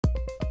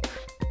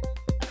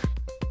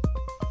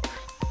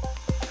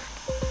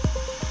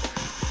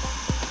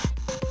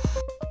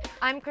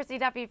I'm Chrissy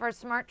Duffy for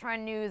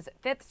SmarTrend News.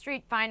 Fifth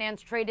Street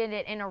Finance traded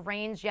it in a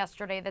range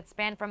yesterday that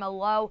spanned from a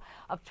low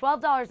of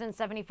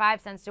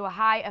 $12.75 to a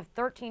high of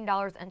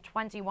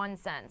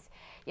 $13.21.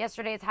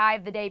 Yesterday's high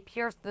of the day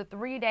pierced the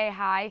three-day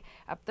high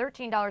of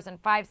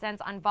 $13.05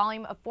 on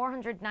volume of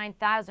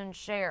 409,000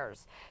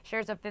 shares.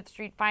 Shares of Fifth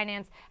Street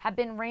Finance have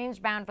been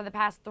range-bound for the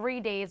past 3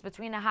 days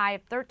between a high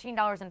of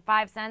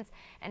 $13.05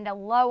 and a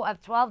low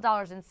of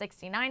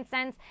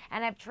 $12.69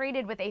 and have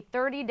traded with a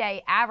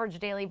 30-day average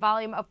daily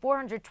volume of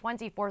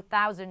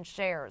 424,000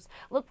 shares.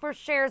 Look for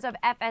shares of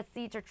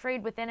FSC to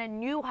trade within a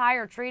new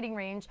higher trading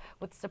range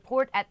with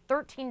support at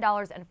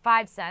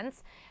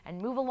 $13.05 and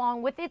move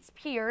along with its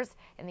peers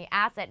in the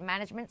asset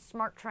management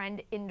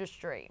SmarTrend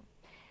industry.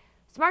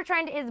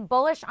 SmarTrend is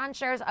bullish on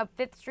shares of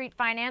Fifth Street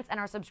Finance, and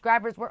our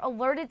subscribers were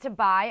alerted to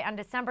buy on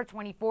December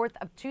 24th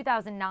of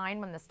 2009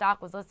 when the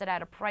stock was listed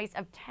at a price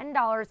of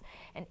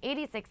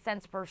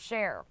 $10.86 per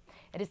share.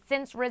 It has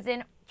since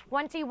risen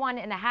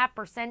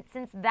 21.5%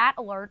 since that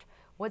alert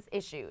was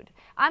issued.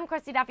 I'm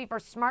Chrissy Duffy for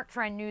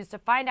SmarTrend News. To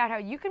find out how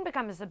you can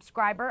become a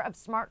subscriber of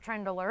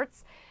SmarTrend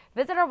Alerts,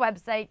 visit our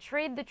website,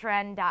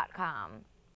 tradethetrend.com.